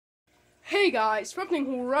Hey guys, Something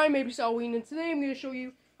Horror, I'm maybe Halloween, and today I'm going to show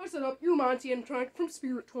you how to set up your Monty animatronic from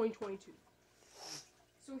Spirit 2022.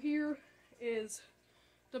 So here is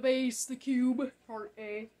the base, the cube, part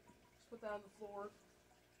A. Just put that on the floor.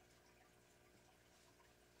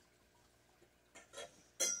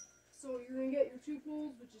 So you're going to get your two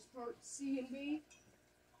poles, which is part C and B.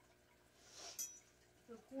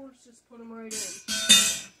 So of course, just put them right in.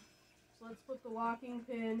 So let's put the locking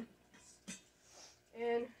pin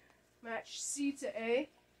in. Match C to A.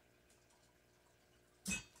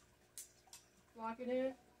 Lock it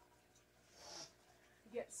in.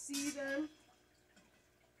 Get C then.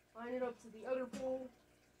 Line it up to the other pole.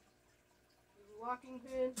 Use a locking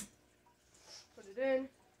pin. Put it in.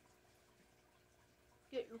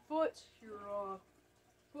 Get your foot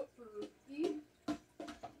for E.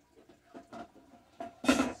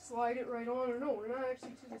 Slide it right on. Or no, we're not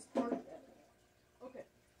actually to this part yet. Okay.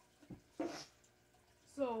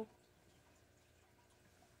 So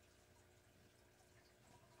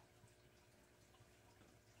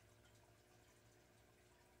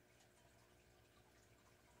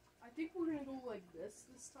I think we're gonna go like this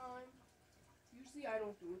time. Usually I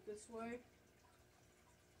don't do it this way,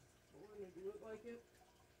 but we're gonna do it like it.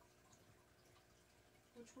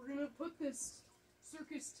 Which we're gonna put this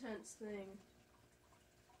circus tent thing.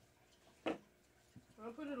 I'm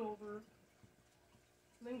gonna put it over,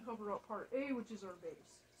 and then cover up part A, which is our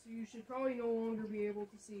base. So you should probably no longer be able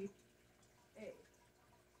to see A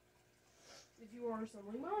if you are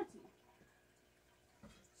assembling Monty.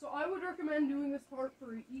 So I would recommend doing this part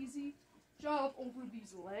for an easy job over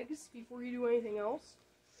these legs before you do anything else.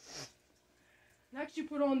 Next you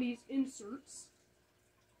put on these inserts.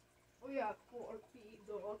 Oh yeah, for our feet,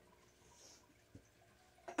 duh.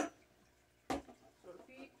 So our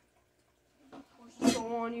feet. Let's just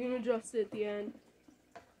go on, you can adjust it at the end.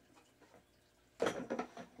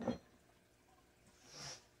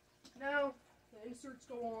 Now, the inserts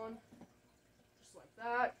go on, just like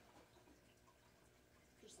that.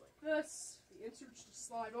 Just like this. The inserts just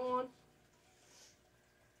slide on.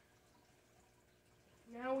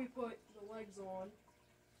 Now we put the legs on.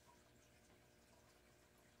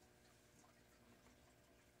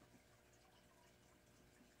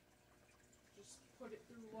 Just put it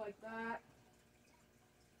through like that.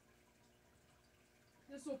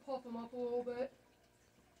 This will puff them up a little bit.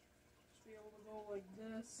 Just be able to go like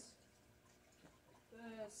this,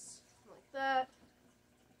 like that.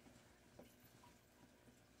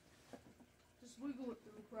 Just wiggle it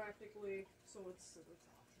through practically so it's to the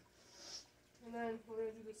top. And then we're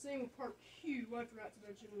going to do the same with part Q. I forgot to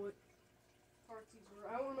mention what parts these were.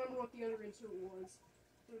 I don't remember what the other insert was.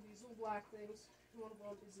 They're these little black things. One of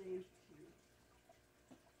them is named Q.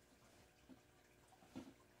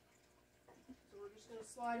 So we're just going to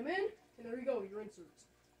slide them in, and there you go, your inserts.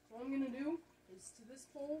 So what I'm going to do is to this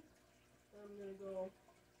pole, then I'm going to go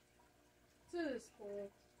to this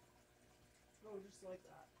pole, go just like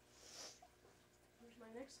that. Here's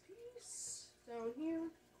my next piece, down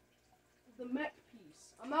here, the mech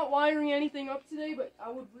piece. I'm not wiring anything up today, but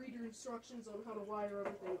I would read your instructions on how to wire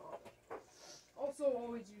everything up. Also,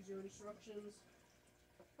 always use your instructions.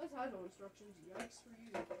 Let's have no instructions, yikes for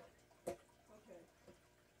you. Okay.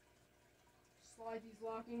 Slide these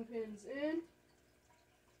locking pins in.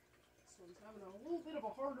 This one's having a little bit of a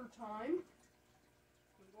harder time.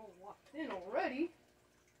 It's all locked in already.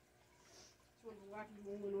 This one's wacky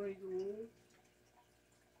rolling, ready to roll.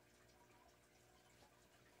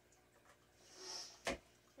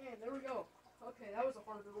 And there we go. Okay, that was a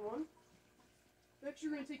harder one. Next,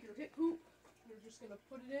 you're going to take your hip hoop. You're just going to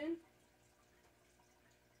put it in.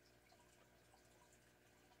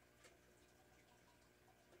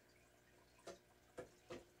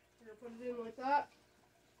 You're going to put it in like that.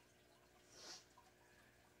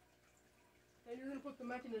 Then you're going to put the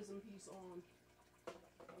mechanism piece on.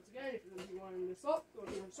 Once again, if you're going to be lining this up, go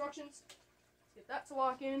to your instructions. Let's get that to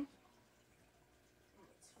lock in.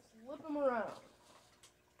 Let's flip them around.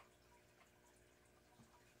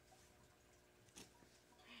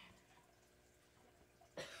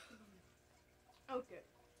 Okay,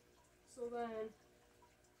 so then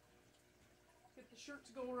get the shirt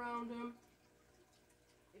to go around him.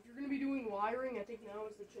 If you're going to be doing wiring, I think now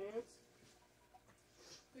is the chance.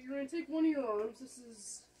 So you're going to take one of your arms.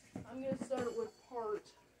 I'm going to start with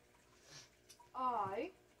part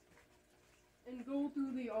I and go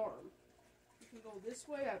through the arm. You can go this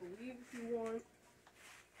way, I believe, if you want.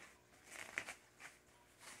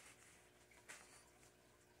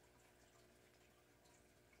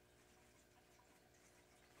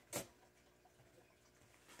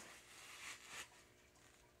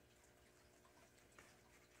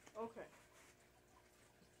 Okay.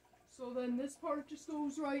 So then this part just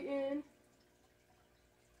goes right in.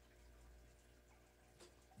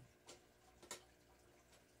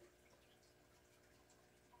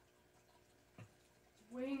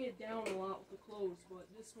 Weighing it down a lot with the clothes, but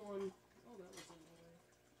this one, oh, that was in the way.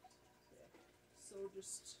 Okay. So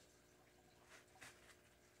just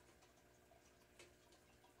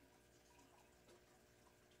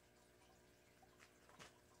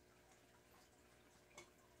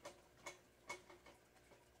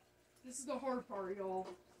this is the hard part, y'all.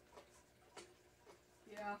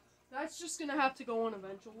 Yeah, that's just gonna have to go in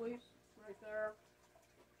eventually, right there.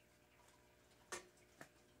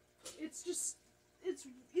 It's just,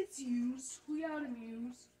 it's used. We got him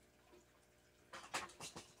used.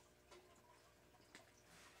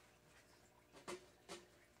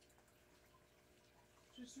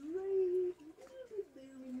 Just right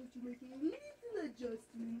there, we need to make a little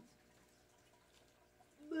adjustment.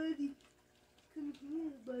 Buddy, come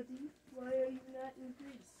here, buddy. Why are you not in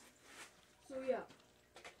place? So yeah,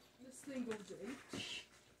 this thing goes in.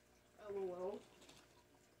 LOL.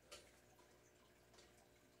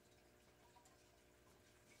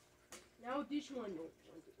 Now this one don't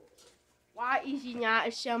want to go. Why is he not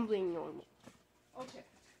assembling normal? Okay.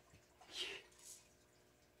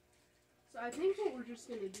 So I think what we're just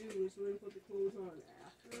gonna do is we're gonna put the clothes on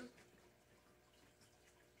after.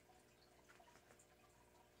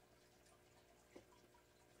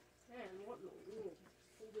 Man, what in the world?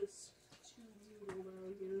 Pull this tube noodle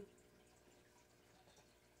down here.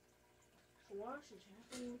 Wash is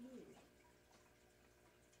happening here.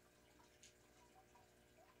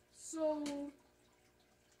 So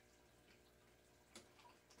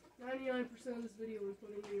 99% of this video is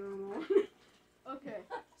putting the arm on. Okay,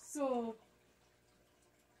 so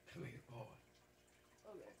come here, boy.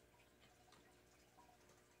 Okay.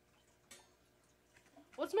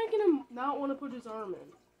 What's making him not want to put his arm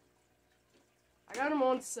in? I got him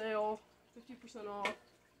on sale, 50% off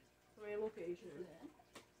for my location.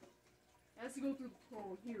 Has to go through the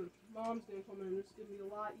prong. Here, Mom's gonna come in. This is gonna be a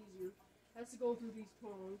lot easier. Has to go through these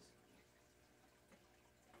prongs.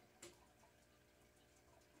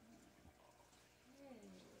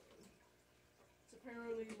 It's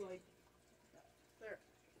apparently like there.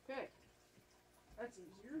 Okay, that's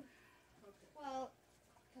easier. Okay. Well,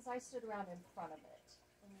 because I stood around in front of it,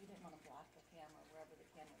 and you didn't want to block the camera wherever the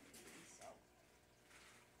camera would be, so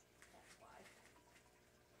that's why.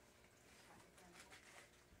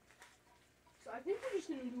 So I think we're just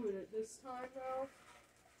gonna do it at this time now.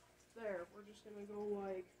 There, we're just gonna go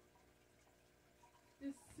like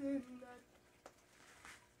this and that.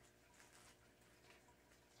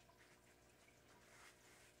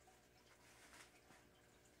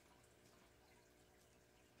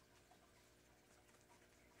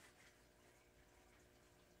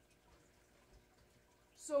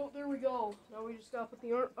 So there we go. Now we just gotta put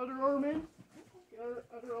the other arm in. The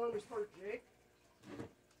other arm is part Jake.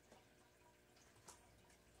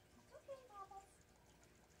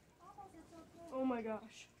 Oh my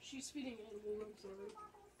gosh, she's feeding animals, I'm sorry.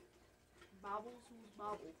 Bobbles? Who's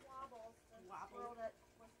Bobble? Wobbles, the Wobble. girl that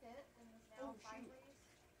was hit and is now shoot. sideways.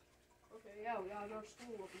 Okay, yeah, we got our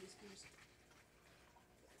school up in this piece.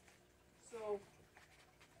 So,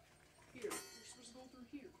 here, you're supposed to go through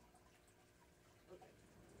here. Okay.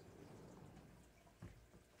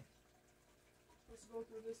 Supposed to go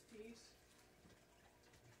through this piece.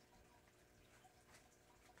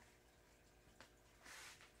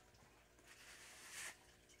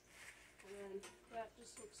 And that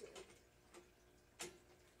just hooks in.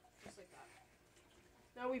 Just like that.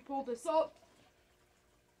 Now we pull this up.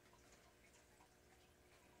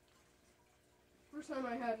 First time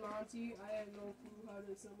I had Monty, I had no clue how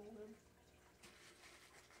to assemble him.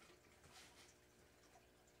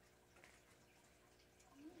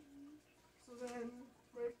 So then,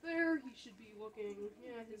 right there, he should be looking,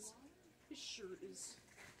 yeah, his shirt is...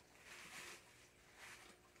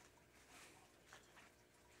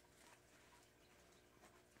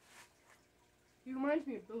 He reminds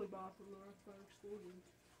me of Billy Bob from the Rockfire Explosion.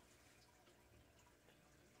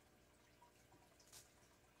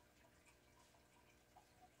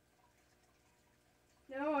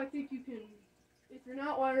 Now I think you can, if you're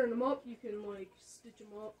not wiring them up, you can like stitch them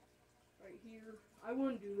up right here. I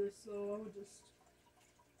wouldn't do this though, I would just,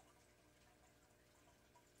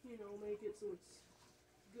 you know, make it so it's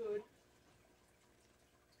good.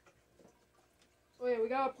 Oh yeah, we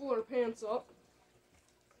gotta pull our pants up.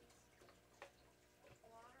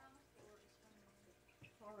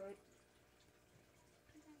 Alright.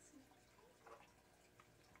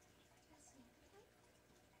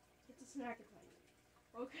 It's a snack attack.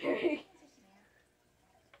 Okay.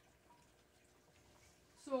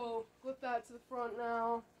 So, So, flip that to the front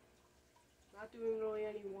now. Not doing really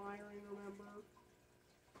any wiring, remember.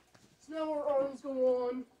 So now our arms go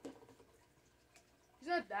on. It's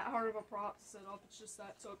not that hard of a prop to set up, it's just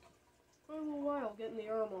that took quite a little while getting the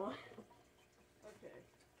arm on. Okay.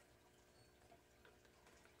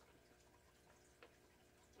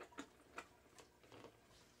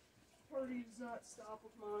 Party does not stop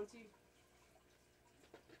with Monty.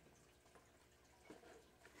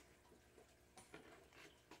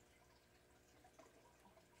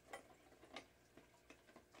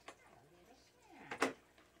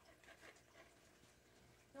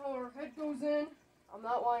 Now our head goes in. I'm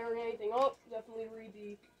not wiring anything up. Definitely read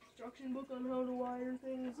the instruction book on how to wire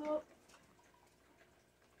things up.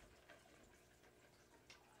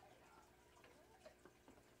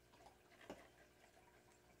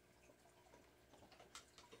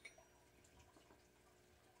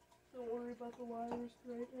 Don't worry about the wires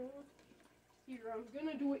right now. Here, I'm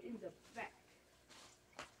gonna do it in the back.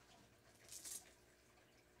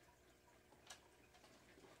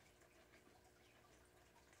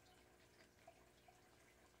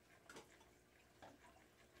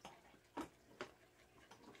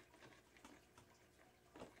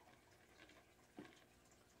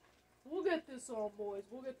 We'll get this on, boys.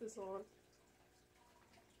 We'll get this on.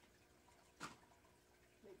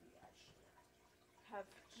 Maybe I should have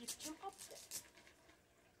just jump up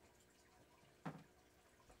there.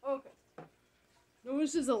 Okay. No,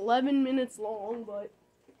 this is 11 minutes long, but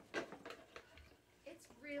It's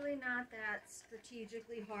really not that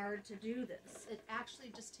strategically hard to do this. It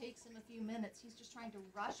actually just takes him a few minutes. He's just trying to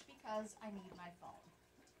rush because I need my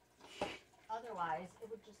phone. Otherwise, it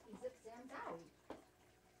would just be zip zam down.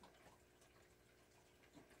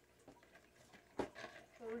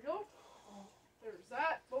 there we go. There's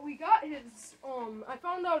that. But we got his, I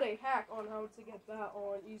found out a hack on how to get that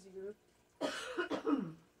on easier.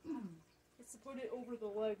 It's to put it over the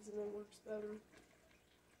legs and it works better.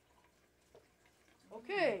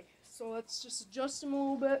 Okay, so let's just adjust him a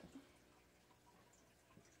little bit.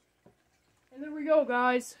 And there we go,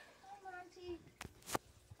 guys. Hi, Monty.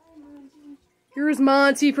 Hi, Monty. Here's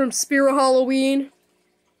Monty from Spirit Halloween.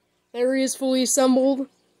 There he is, fully assembled.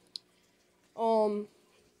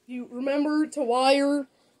 You remember to wire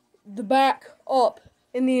the back up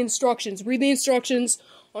in the instructions. Read the instructions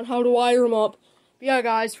on how to wire them up. But yeah,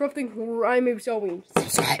 guys, for everything, I'm maybe Halloween.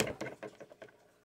 Subscribe.